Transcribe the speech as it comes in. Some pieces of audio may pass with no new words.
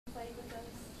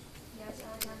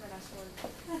It's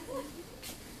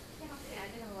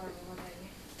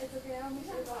okay, I'll make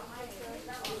sure about my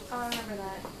I remember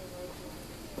that.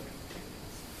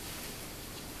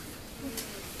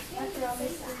 After all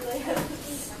this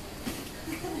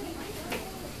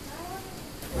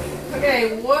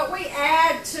Okay, what we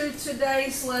add to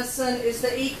today's lesson is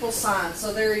the equal sign,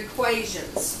 so they're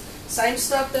equations. Same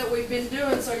stuff that we've been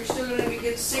doing, so you're still going to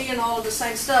get seeing all of the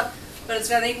same stuff, but it's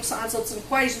got an equal sign, so it's an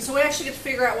equation. So we actually get to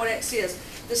figure out what x is.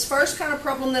 This first kind of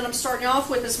problem that I'm starting off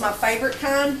with is my favorite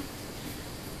kind,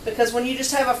 because when you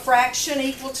just have a fraction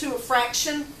equal to a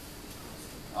fraction,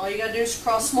 all you got to do is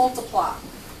cross multiply.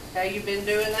 Okay, you've been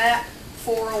doing that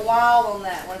for a while on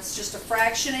that. When it's just a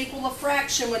fraction equal a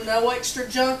fraction with no extra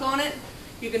junk on it,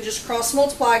 you can just cross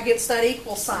multiply against that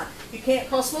equal sign. You can't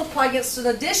cross multiply against an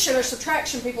addition or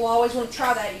subtraction. People always want to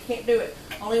try that. You can't do it.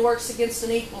 Only works against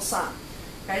an equal sign.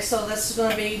 Okay, so this is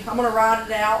going to be, I'm going to write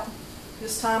it out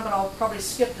this time, but I'll probably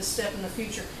skip this step in the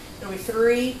future. It'll be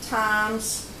 3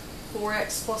 times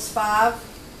 4x plus 5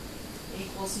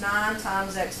 equals 9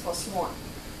 times x plus 1.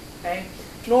 Okay.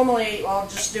 Normally, I'll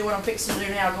just do what I'm fixing to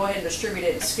do now. Go ahead and distribute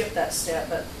it and skip that step,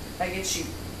 but that gets you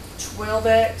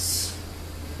 12x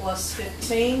plus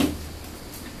 15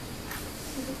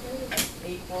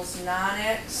 equals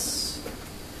 9x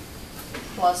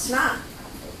plus 9.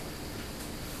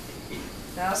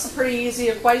 Now, that's a pretty easy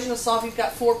equation to solve. You've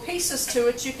got 4 pieces to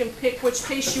it. You can pick which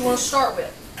piece you want to start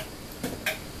with.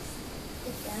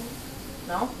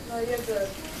 No? No, you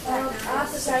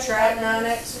have to subtract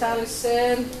 9x, Kylie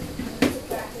said.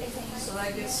 So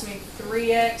that gets me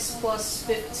 3x plus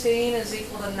 15 is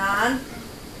equal to 9.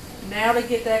 Now to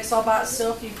get the x all by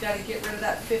itself, you've got to get rid of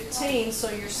that 15, so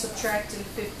you're subtracting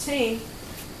 15.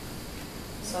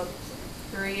 So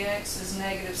 3x is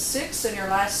negative 6 in your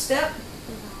last step.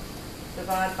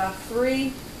 Divide by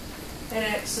 3, and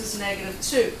x is negative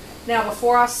 2. Now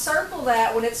before I circle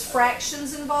that, when it's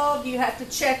fractions involved, you have to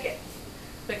check it.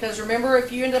 Because remember,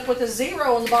 if you end up with a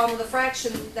 0 on the bottom of the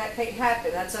fraction, that can't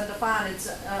happen. That's undefined. It's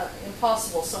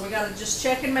impossible. So we got to just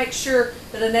check and make sure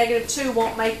that a negative 2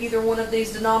 won't make either one of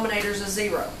these denominators a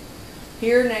 0.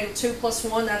 Here, negative 2 plus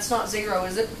 1, that's not 0,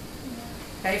 is it?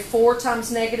 Okay, 4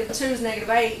 times negative 2 is negative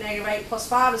 8. Negative 8 plus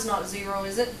 5 is not 0,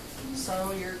 is it?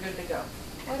 So you're good to go.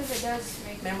 What if it does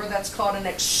make... Remember, that's called an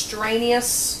extraneous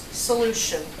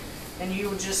solution. And you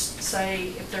would just say,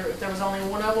 if there was only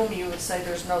one of them, you would say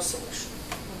there's no solution.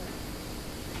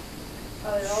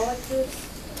 Are they all like this?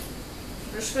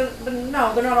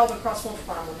 No, they're not all going to cross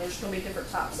multiply them. There's going to be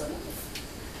different types of them.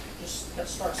 Just got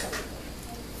to start something.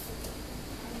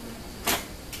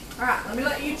 All right, let me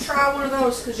let you try one of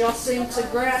those because y'all seem to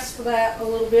grasp that a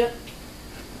little bit.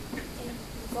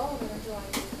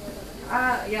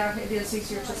 Yeah, it is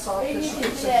easier to solve. Maybe you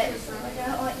can say it.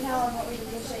 Like now I want me to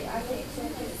just say I can't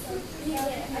check it.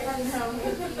 I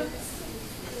don't know.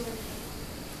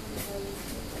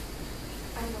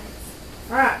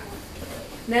 Alright,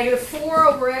 negative 4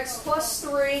 over x plus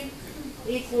 3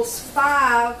 equals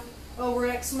 5 over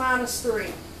x minus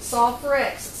 3. Solve for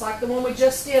x. It's like the one we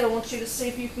just did. I want you to see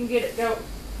if you can get it. Go.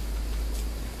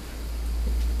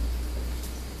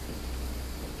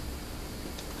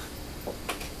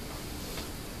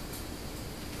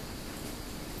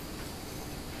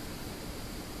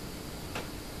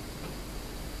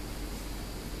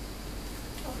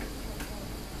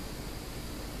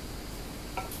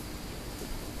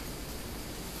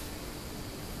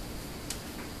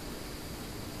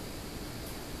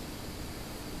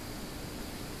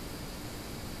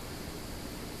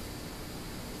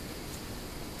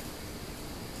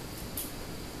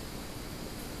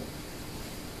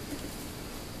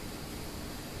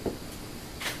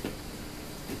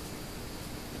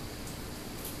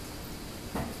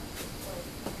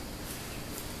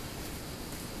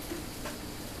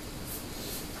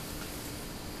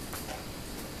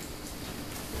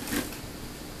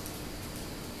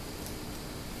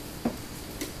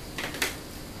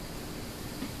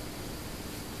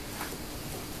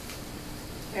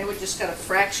 Okay, we just got a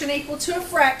fraction equal to a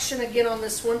fraction again on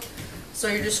this one. So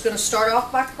you're just going to start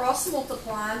off by cross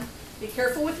multiplying. Be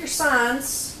careful with your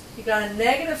signs. You got a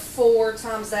negative 4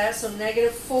 times that, so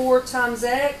negative 4 times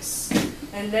x,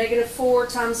 and negative 4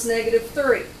 times negative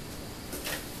 3.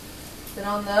 Then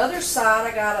on the other side,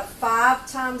 I got a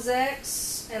 5 times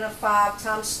x and a 5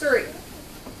 times 3.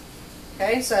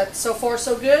 Okay, so far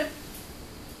so good?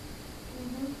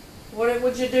 What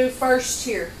would you do first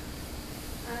here?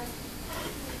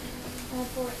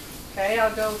 Okay,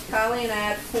 I'll go with Kylie and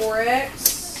add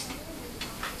 4x.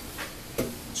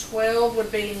 12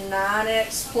 would be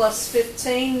 9x plus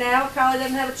 15. Now Kylie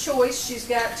doesn't have a choice. She's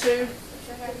got to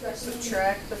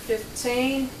subtract the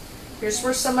 15. Here's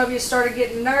where some of you started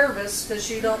getting nervous because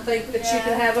you don't think that you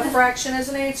can have a fraction as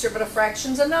an answer, but a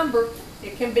fraction's a number.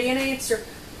 It can be an answer.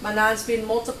 My 9's being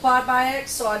multiplied by x,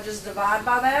 so I just divide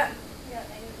by that. Yeah,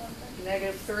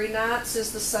 Negative 3/9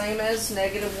 is the same as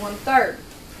negative 1/3.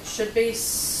 It should be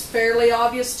fairly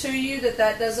obvious to you that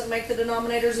that doesn't make the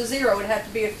denominators a 0. It would have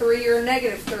to be a 3 or a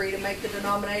negative 3 to make the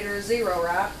denominator a 0,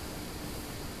 right?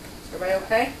 Is everybody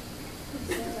okay?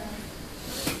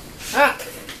 Ah.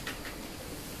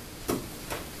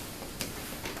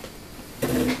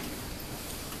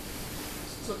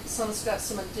 So some's got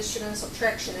some addition and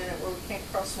subtraction in it where we can't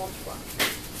cross multiply.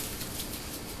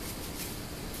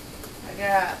 I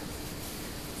got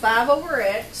 5 over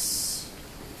x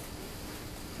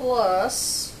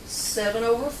plus 7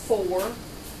 over 4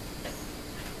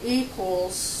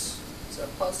 equals, so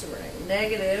positive or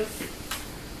negative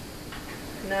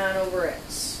 9 over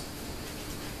x.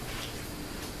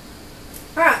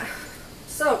 Alright,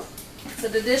 so it's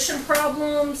an addition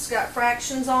problem, it's got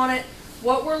fractions on it.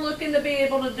 What we're looking to be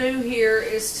able to do here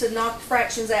is to knock the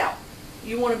fractions out.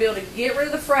 You want to be able to get rid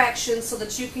of the fractions so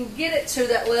that you can get it to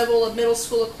that level of middle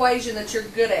school equation that you're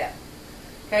good at.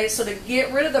 Okay, so to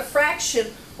get rid of the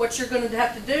fraction, what you're going to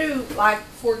have to do, like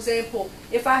for example,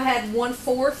 if I had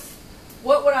 1/4,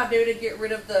 what would I do to get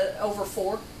rid of the over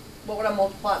 4? What would I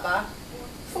multiply it by?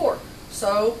 4.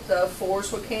 So the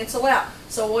 4's would cancel out.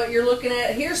 So what you're looking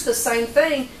at, here's the same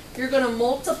thing. You're going to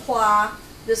multiply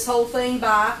this whole thing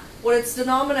by what its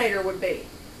denominator would be.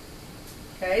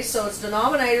 Okay, so its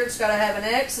denominator, it's got to have an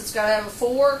x, it's got to have a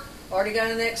 4, already got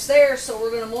an x there, so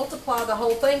we're going to multiply the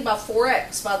whole thing by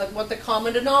 4x, by what the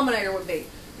common denominator would be,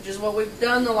 which is what we've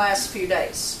done the last few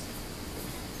days.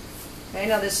 Okay,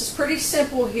 now this is pretty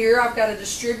simple here. I've got to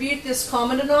distribute this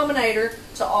common denominator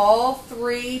to all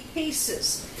 3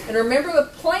 pieces. And remember, the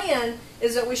plan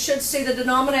is that we should see the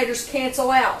denominators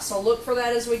cancel out, so look for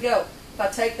that as we go. If I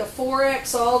take the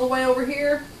 4x all the way over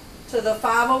here to the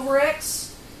 5 over x,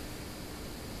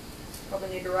 probably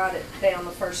need to write it down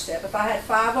the first step. If I had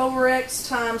 5 over x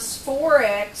times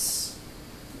 4x,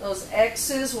 those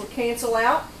x's will cancel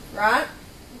out, right?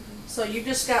 So you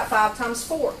just got 5 times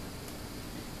 4.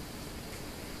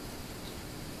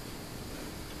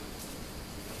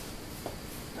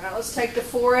 All right, let's take the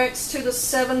 4x to the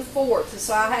 7/4.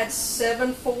 So I had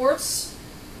 7/4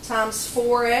 times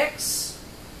 4x.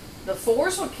 The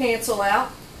 4's would cancel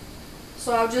out,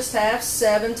 so I'll just have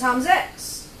 7 times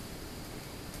x.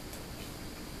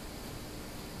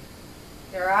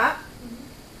 You all right?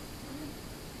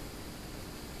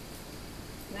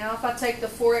 Now if I take the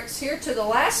 4x here to the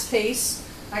last piece,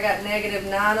 I got negative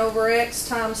 9 over x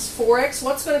times 4x.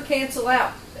 What's going to cancel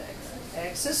out?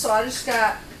 X's. So I just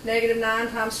got negative 9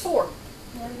 times 4.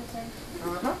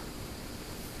 Uh-huh.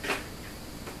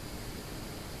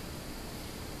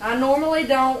 I normally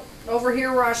don't, over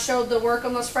here where I showed the work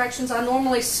on those fractions, I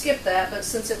normally skip that, but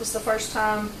since it was the first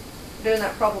time doing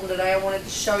that problem today, I wanted to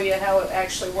show you how it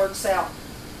actually works out.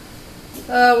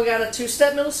 We got a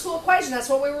 2-step middle school equation. That's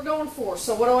what we were going for.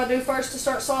 So what do I do first to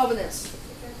start solving this?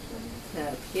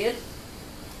 No, kid.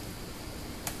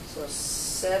 So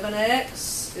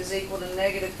 7x is equal to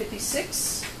negative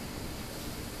 56.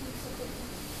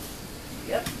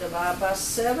 Yep, divide by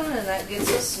 7, and that gives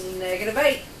us negative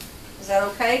 8. Is that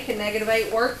okay? Can negative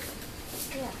 8 work?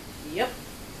 Yeah. Yep.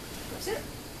 That's it.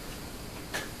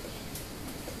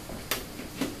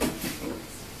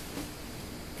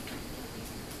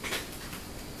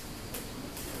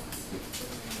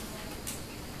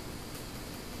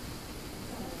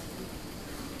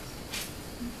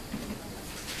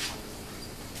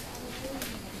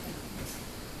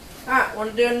 Alright,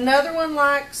 want to do another one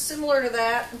like similar to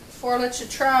that before I let you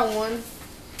try one.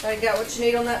 You got what you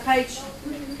need on that page?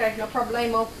 Okay, no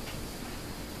problemo.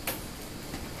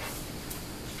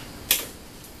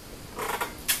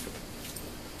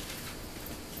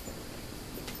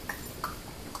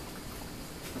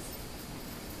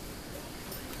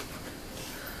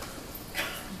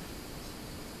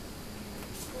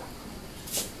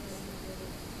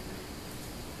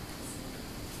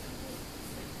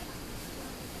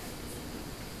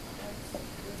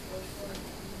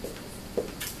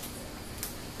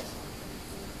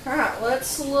 Alright,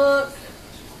 let's look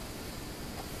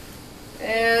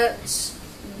at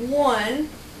 1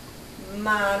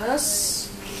 minus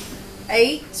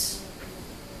 8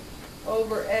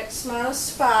 over x minus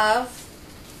 5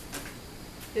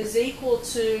 is equal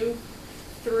to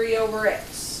 3 over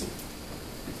x.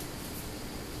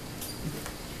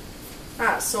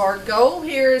 Alright, so our goal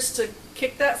here is to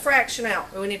kick that fraction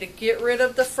out. We need to get rid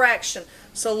of the fraction.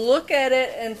 So look at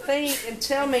it and think and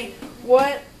tell me,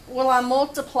 what will I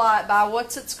multiply it by?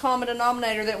 What's its common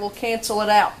denominator that will cancel it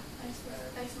out?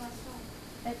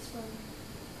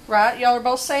 right? Y'all are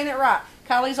both saying it right.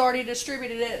 Kylie's already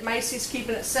distributed it. Macy's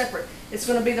keeping it separate. It's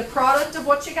going to be the product of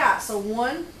what you got. So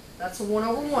 1, that's a 1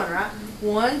 over 1, right?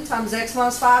 1 times x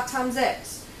minus 5 times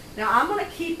x. Now I'm going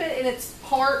to keep it in its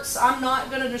parts. I'm not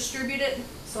going to distribute it,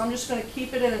 so I'm just going to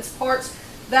keep it in its parts.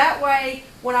 That way,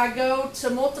 when I go to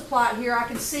multiply it here, I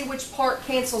can see which part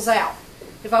cancels out.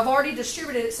 If I've already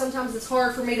distributed it, sometimes it's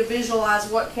hard for me to visualize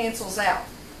what cancels out.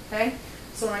 Okay?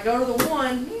 So when I go to the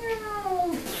 1,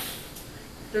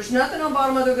 there's nothing on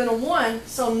bottom other than a 1,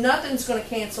 so nothing's going to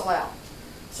cancel out.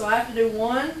 So I have to do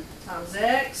 1 times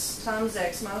x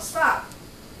minus 5.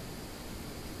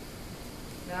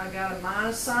 Now I got a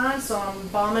minus sign, so I'm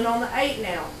bombing on the 8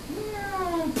 now.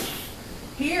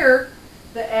 Here,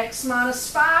 the x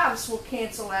minus 5s will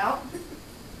cancel out.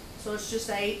 So it's just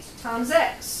 8 times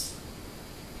x.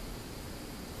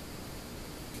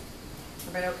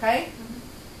 Everybody okay?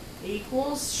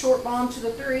 Equals, short bomb to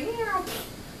the 3.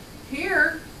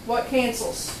 Here, what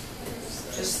cancels?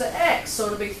 Just the x. So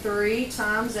it'll be 3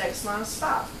 times x minus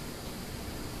 5.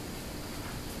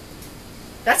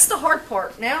 That's the hard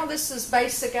part. Now this is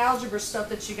basic algebra stuff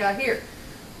that you got here.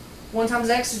 1 times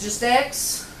x is just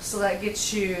x. So that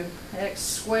gets you x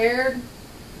squared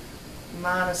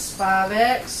minus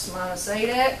 5x minus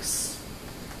 8x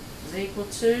is equal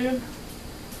to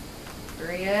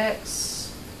 3x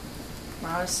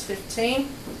minus 15.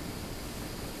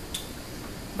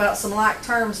 About some like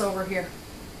terms over here.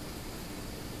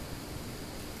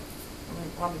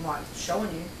 I'm like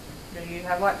showing you. Do you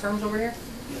have like terms over here?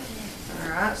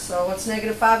 Alright, so what's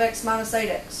negative 5x minus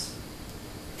 8x?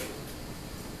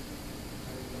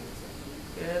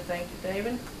 Good, thank you,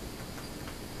 David.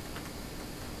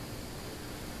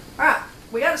 Alright,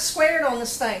 we got a squared on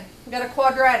this thing. We got a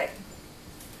quadratic.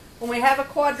 When we have a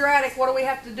quadratic, what do we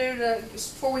have to do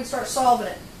before we start solving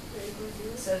it?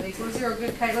 Set it equal to 0.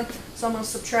 Good, Caitlin. So I'm going to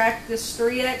subtract this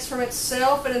 3x from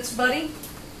itself and its buddy.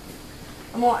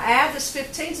 I'm going to add this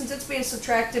 15 since it's being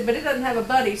subtracted, but it doesn't have a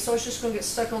buddy, so it's just going to get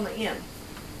stuck on the end.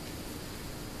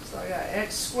 So I got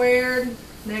x squared,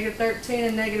 negative 13,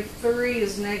 and negative 3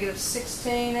 is negative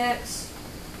 16x,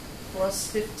 plus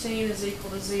 15 is equal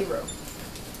to 0.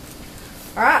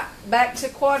 All right, back to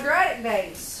quadratic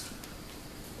days.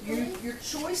 Your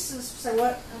choices, say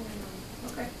what?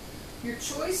 Okay. Your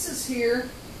choices here,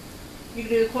 you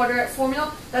can do the quadratic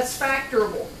formula. That's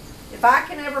factorable. If I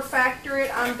can ever factor it,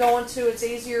 I'm going to. It's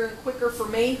easier and quicker for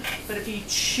me. But if you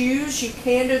choose, you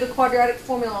can do the quadratic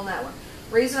formula on that one.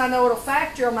 Reason I know it'll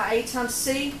factor on my a times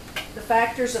c, the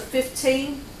factors of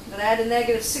 15 that add to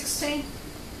negative 16,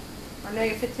 or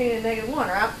negative 15 and negative 1,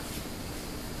 right?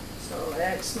 So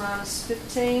x minus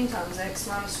 15 times x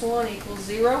minus 1 equals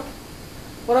 0.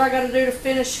 What do I got to do to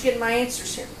finish getting my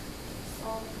answers here?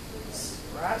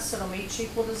 Right, set them each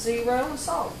equal to 0 and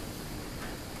solve.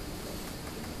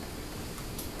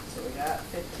 So we got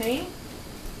 15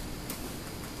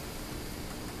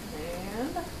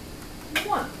 and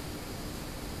 1.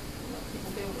 Let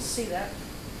people be able to see that.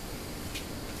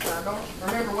 I don't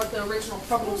remember what the original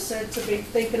problem said to be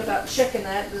thinking about checking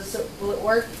that. Will it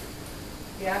work?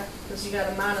 Yeah, because you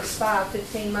got a minus 5.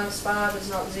 15 minus 5 is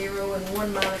not 0, and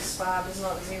 1 minus 5 is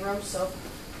not 0. So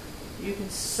you can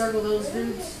circle those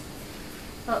dudes.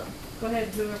 Oh, go ahead,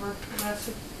 whoever asked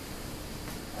you.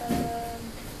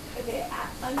 Okay,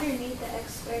 underneath the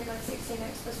x squared minus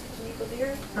 16x plus 15 equals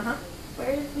 0,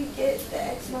 where did we get the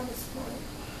x minus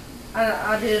 1?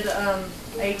 I did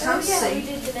a times c. Oh, yeah, we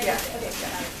did the negative. Yeah. Okay,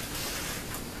 got it.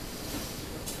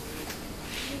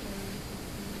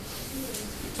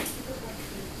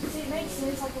 See, it makes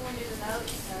sense like when we do the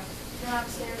notes. You don't have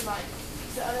to stand like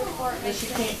the other part. Yes, you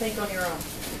can't think on your own.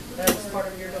 That's part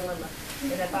of your dilemma.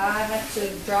 And if I have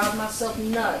to drive myself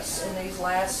nuts in these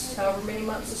last however many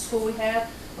months of school we have,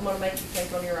 I'm going to make you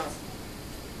think on your own.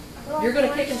 You're going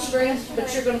to kick and scream,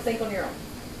 but you're going to think on your own.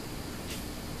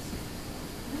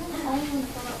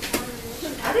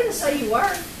 I didn't say you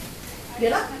were.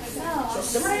 Did I? No. So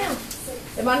simmer down.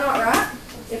 Am I not right?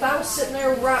 If I was sitting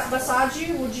there right beside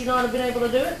you, would you not have been able to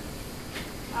do it?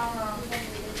 I don't know.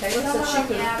 Taylor said she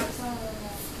could. Yeah, but some of them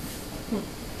won't.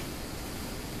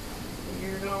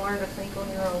 You're going to learn to think on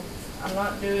your own. I'm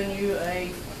not doing you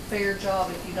a fair job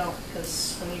if you don't,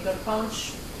 because when you go to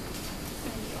college,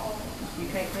 you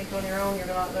can't think on your own, you're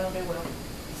not going to do well.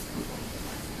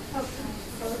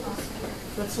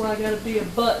 That's why I got to be a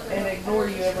butt and ignore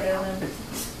you every now and then.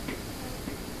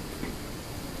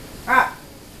 Alright,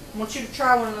 I want you to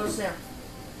try one of those now.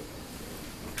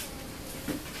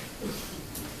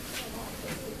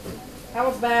 How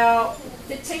about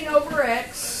 15 over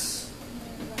x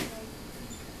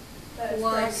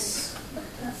plus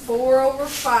 4 over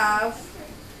 5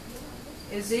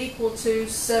 is equal to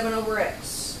 7 over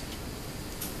x.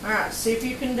 Alright, see if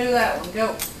you can do that one.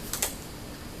 Go.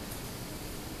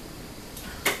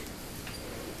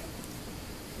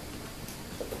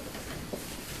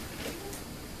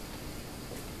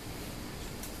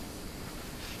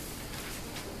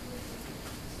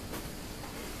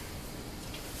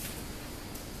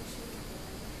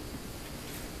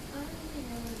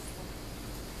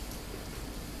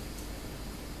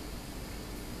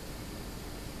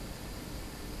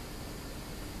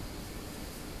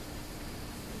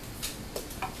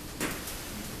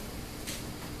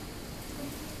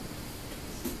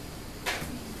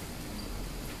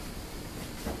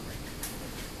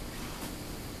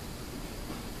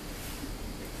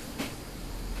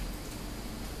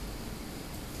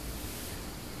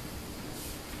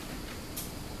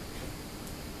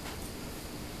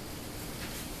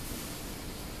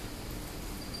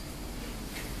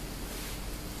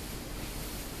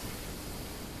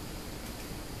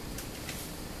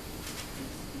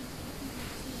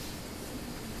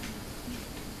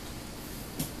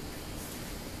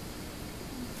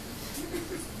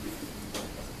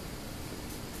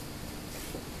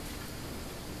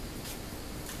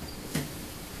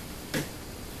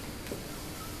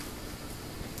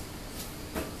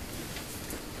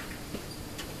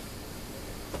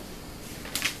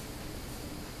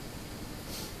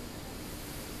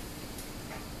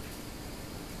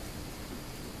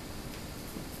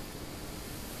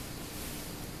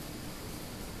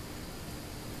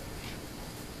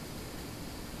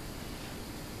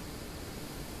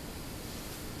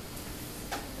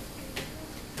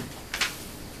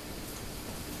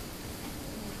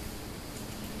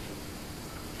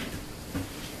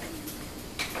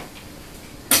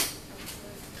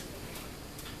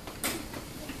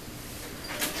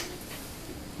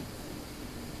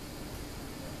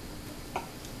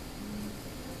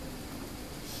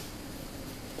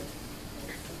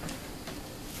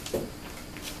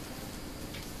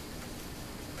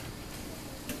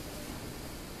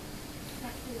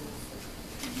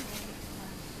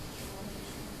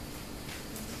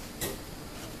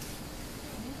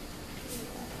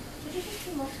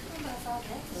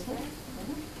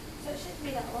 So it shouldn't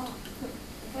be that long.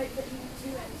 Wait, but you have 2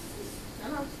 x's.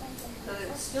 So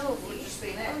it still would just be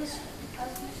an x.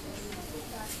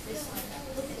 This one.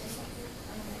 Look at this one.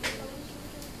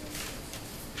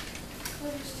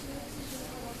 Well, there's 2 x's.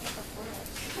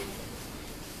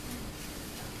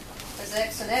 As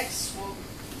x and x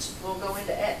will go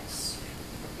into x.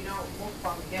 If you don't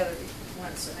multiply them together,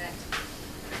 it's an x.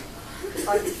 It's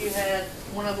like if you had,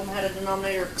 one of them had a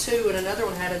denominator of 2 and another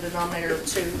one had a denominator of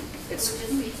 2. It's It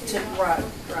would just be 2. right.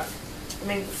 I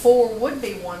mean, 4 would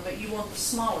be 1, but you want the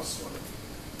smallest one.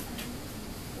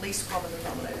 Least common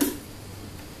denominator.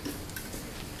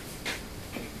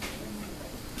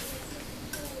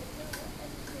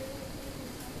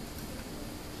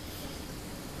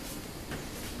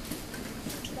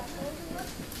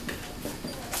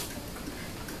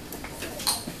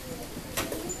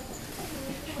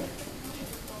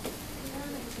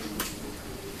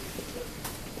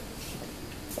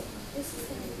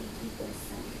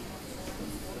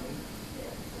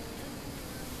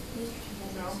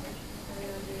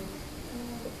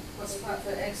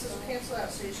 The x's will cancel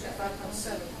out, so you just got 5 times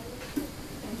 7.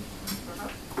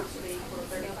 So they equal to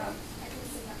 35.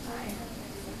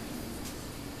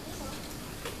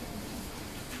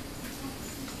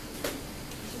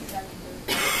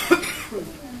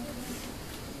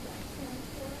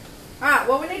 Alright,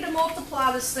 well, we need to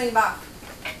multiply this thing by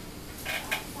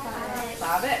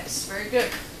 5x. Very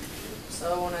good.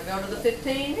 So when I go to the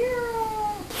 15 here,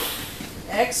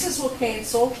 x's will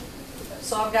cancel.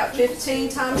 So I've got 15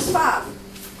 times 5.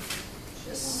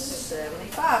 Just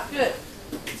 75. Good.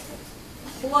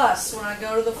 Plus, when I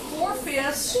go to the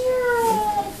 4/5,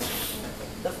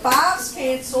 the 5's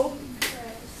cancel.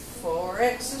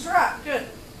 4x is right. Good.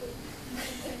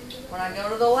 When I go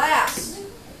to the last,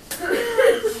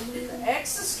 the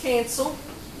x's cancel.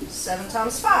 7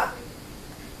 times 5.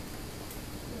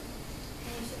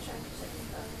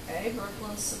 Okay,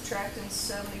 Brooklyn's subtracting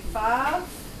 75.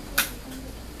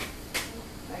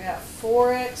 I got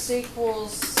 4x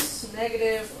equals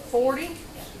negative 40.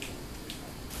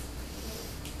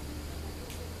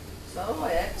 So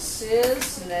x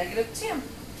is negative 10.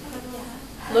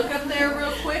 Look up there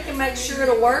real quick and make sure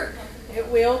it'll work. It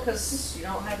will, because you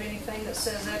don't have anything that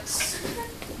says x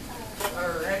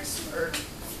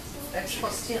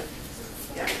plus 10.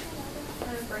 Yeah. All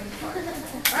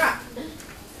right.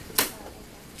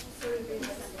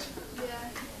 Yeah.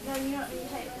 No, you don't need to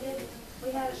take it.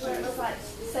 we had it where it was like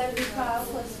 75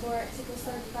 plus 4x equals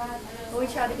 35, but we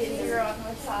tried to get 0 on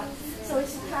one side. So we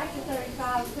subtracted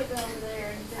 35, put it over there,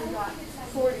 and then got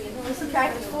 40, and then we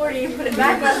subtracted 40 and put it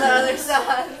back on the other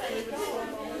side.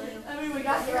 I mean, we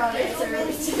got the wrong answer, it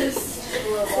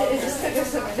just took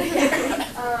us a minute.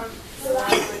 So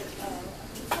that would,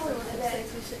 probably one of the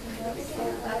things we shouldn't have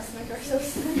done, that's make ourselves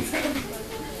sense.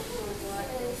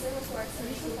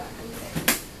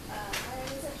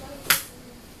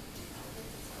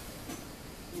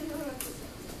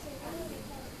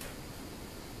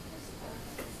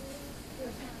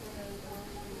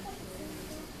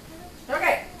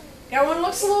 Okay, that one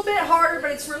looks a little bit harder,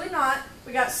 but it's really not.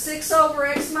 We got 6 over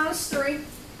x minus 3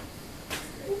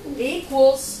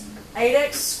 equals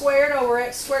 8x squared over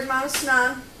x squared minus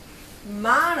 9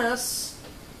 minus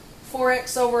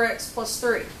 4x over x plus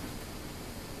 3. You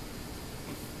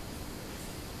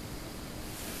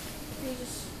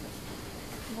just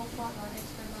multiply by x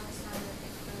squared minus 9 with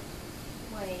x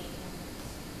squared. Wait.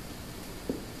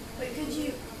 But could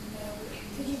you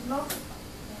multiply?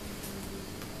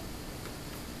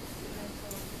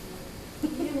 You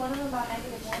do one of them by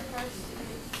 -1 first?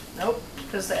 Nope,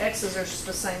 because the x's are just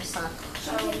the same sign.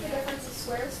 Should we take the difference of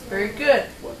squares? Very good.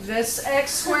 This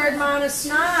x squared minus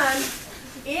 9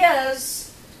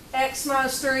 is x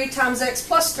minus 3 times x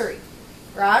plus 3,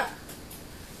 right?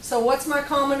 So what's my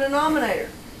common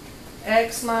denominator?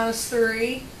 X minus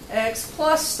 3, x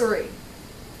plus 3.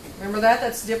 Remember that?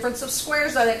 That's difference of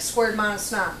squares, that x squared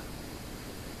minus 9.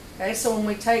 Okay, so when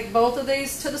we take both of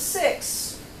these to the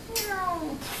 6,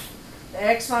 the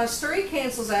x minus 3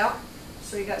 cancels out,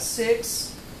 so you got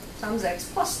 6 times x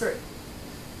plus 3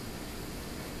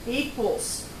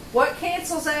 equals, what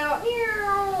cancels out here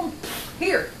on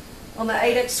the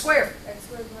 8x squared? X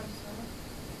squared minus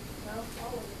 9? No,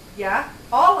 all of it. Yeah,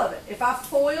 all of it. If I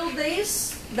FOIL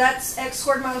these, that's x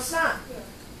squared minus 9. Yeah.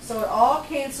 So it all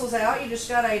cancels out. You just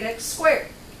got 8x squared.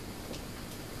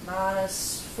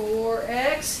 Minus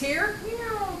 4x here.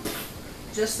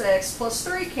 Just the x plus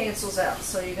 3 cancels out.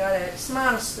 So you got x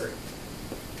minus 3.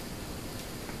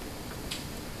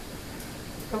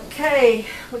 Okay,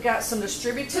 we got some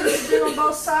distributives to do on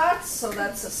both sides. So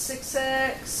that's a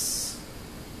 6x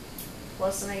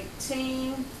plus an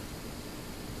 18.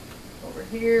 Over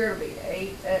here, it'll be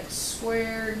 8x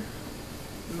squared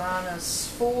minus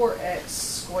 4x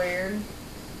squared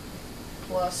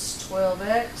plus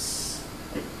 12x.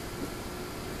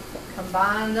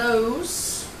 Combine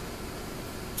those.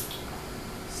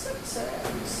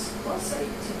 6x plus 18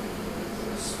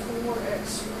 equals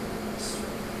 4x squared.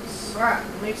 Alright,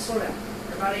 let me slow down.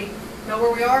 Everybody know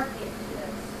where we are?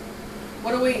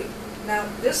 What do we, now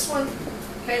this one,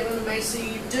 Caitlin and Macy,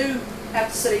 you do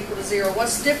have to set equal to 0.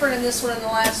 What's different in this one and the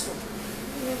last one?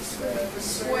 The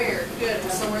squared. Good.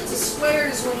 So when it's a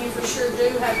squared is when you for sure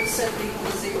do have to set it equal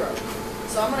to 0.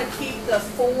 So I'm going to keep the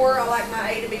 4. I like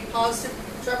my A to be positive.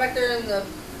 It's right back there in the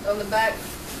on the back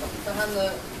behind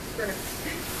the printer.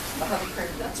 Behind the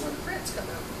printer. That's where the prints come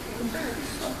out.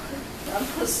 I'm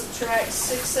going to subtract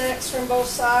 6x from both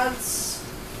sides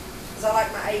because I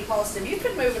like my A positive. You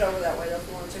could move it over that way though if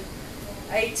you want to.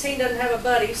 18 doesn't have a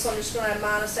buddy, so I'm just going to have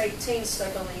minus 18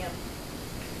 stuck on the end.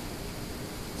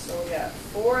 So we got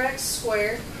 4x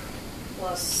squared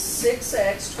plus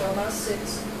 6x, 12 minus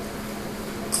 6,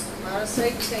 minus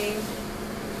 18 is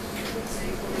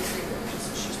equal to 0.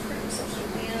 So she's printing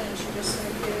something in and she just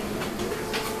said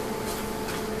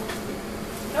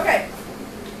okay,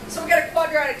 so we got a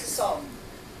quadratic to solve.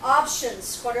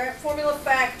 Options, quadratic formula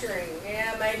factoring.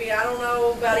 Yeah, maybe, I don't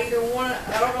know about either one.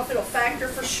 I don't know if it'll factor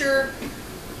for sure.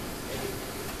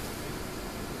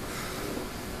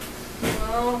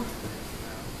 Well,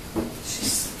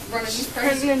 she's running you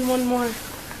crazy. And then one more.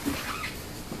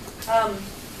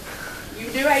 You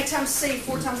do A times C,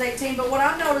 4 times 18, but what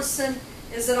I'm noticing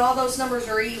is that all those numbers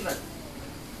are even.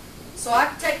 So I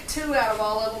can take 2 out of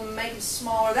all of them and make them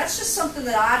smaller. That's just something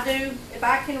that I do. If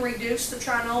I can reduce the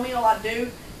trinomial, I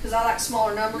do, because I like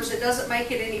smaller numbers. It doesn't make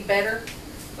it any better.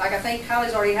 Like I think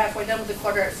Kylie's already halfway done with the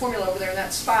quadratic formula over there, and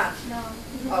that's fine. No.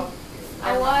 Oh,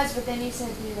 I was, but then you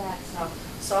said do that. So.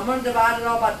 So I'm going to divide it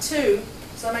all by 2.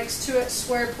 So that makes 2x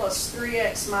squared plus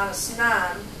 3x minus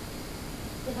 9.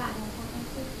 Divide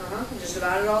Just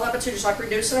divide it all up by 2, just like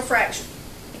reducing a fraction.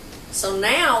 So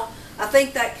now, I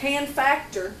think that can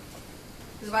factor.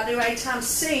 Because if I do A times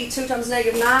C, 2 times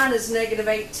negative 9 is negative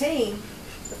 18.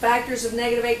 The factors of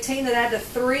negative 18 that add to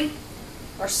 3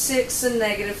 are 6 and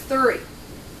negative 3.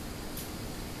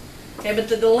 Okay, but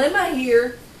the dilemma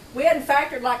here, we hadn't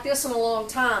factored like this in a long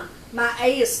time. My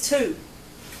A is 2.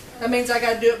 That means I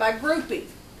got to do it by grouping.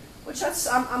 which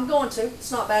I'm going to.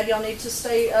 It's not bad. Y'all need to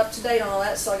stay up to date on all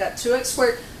that. So I got 2x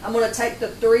squared. I'm going to take the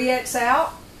 3x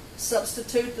out,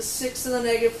 substitute the 6 and the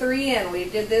negative 3 in. We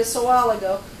did this a while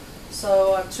ago.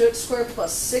 So I have 2x squared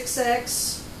plus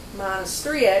 6x minus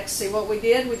 3x. See what we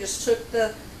did? We just took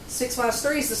the 6 minus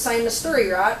 3 is the same as 3,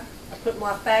 right? I put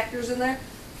my factors in there.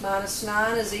 Minus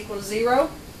 9 is equal to 0.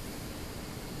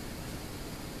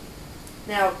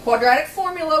 Now, quadratic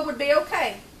formula would be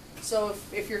okay. So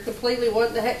if you're completely,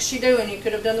 what the heck's she doing? You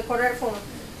could have done the quadratic formula.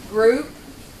 Group.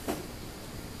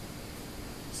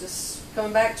 Is this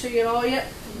coming back to you at all yet?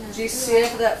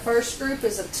 GCF of that first group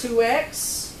is a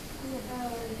 2x.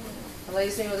 That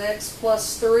leaves me with x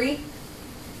plus 3.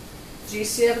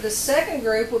 GCF of the second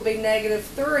group would be negative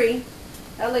 3.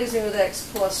 That leaves me with x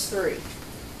plus 3.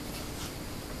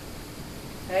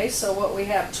 Okay, so what we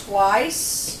have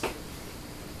twice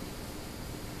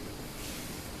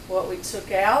what we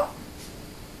took out.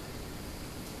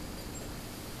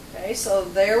 Okay, so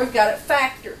there we've got it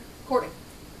factored. Courtney.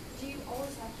 Do you always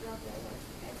factor out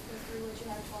the x plus 3 which you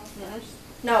have twice first?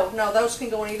 No, those can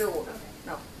go in either order. Okay.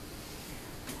 No.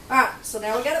 Alright, so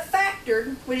now we got it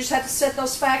factored. We just have to set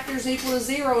those factors equal to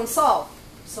 0 and solve.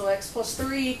 So x plus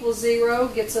 3 equals 0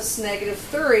 gets us negative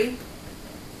 3.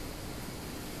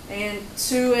 And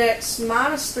 2x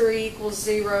minus 3 equals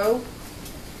 0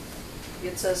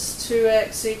 gets us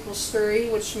 2x equals 3,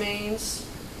 which means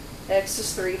x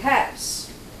is 3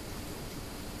 halves.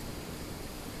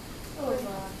 Oh gosh.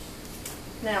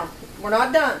 Now, we're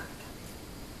not done.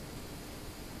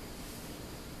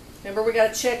 Remember, we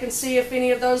got to check and see if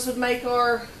any of those would make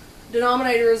our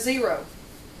denominator a 0.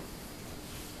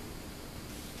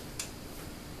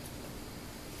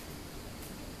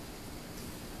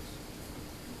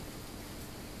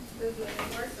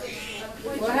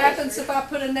 What happens if I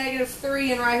put a negative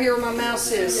 3 in right here where my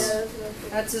mouse is?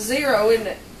 That's a 0, isn't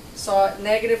it? So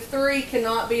negative 3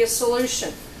 cannot be a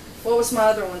solution. What was my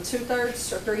other one?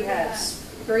 2/3 or 3 halves?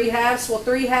 3 halves. Will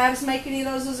 3 halves make any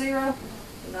of those a 0?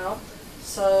 No.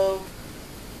 So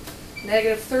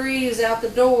negative 3 is out the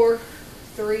door.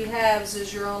 3 halves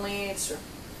is your only answer.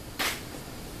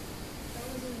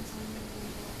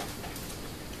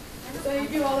 So you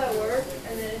do all that work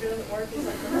and then it doesn't work. It's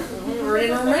like,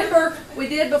 And remember, we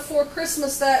did before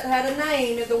Christmas that had a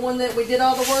name. The one that we did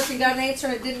all the work and got an answer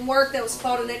and it didn't work, that was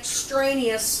called an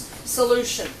extraneous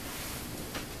solution.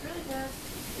 really fast.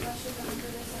 I should have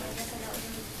done this and I guess I got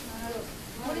rid of it.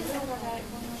 What is that quadratic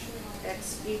formula?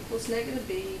 X equals negative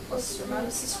b plus or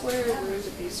minus the square root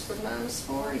of b squared minus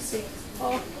 4 AC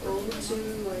all over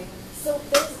 2a. So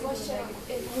this question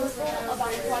is useful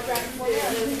about the quadratic formula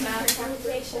and math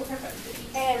computation.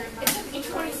 And it took me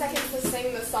 20 seconds to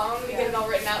sing the song to get it all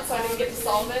written out, so I didn't get to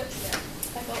solve it.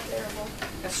 I felt terrible.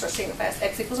 Let's start singing it fast.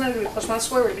 X equals negative b plus minus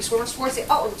square root of b squared minus 4 AC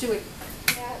all over 2a.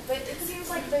 Yeah, but it seems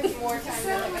like there's more time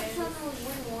than it is.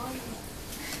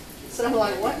 So I'm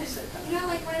like, what? You know,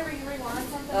 like whenever you rewind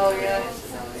something. Oh, yeah.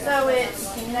 So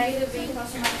it's negative b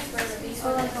plus or minus square root of b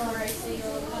squared minus 4 AC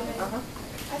all over 2a. Uh-huh.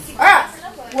 I see. Alright,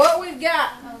 what we've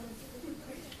got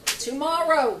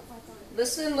tomorrow,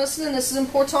 listen, this is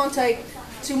importante.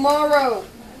 Tomorrow,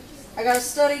 I got a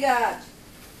study guide.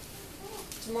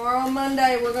 Tomorrow,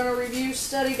 Monday, we're going to review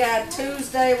study guide.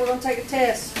 Tuesday, we're going to take a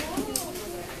test.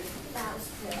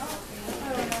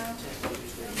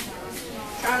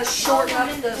 Trying to shorten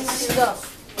up the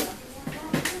stuff.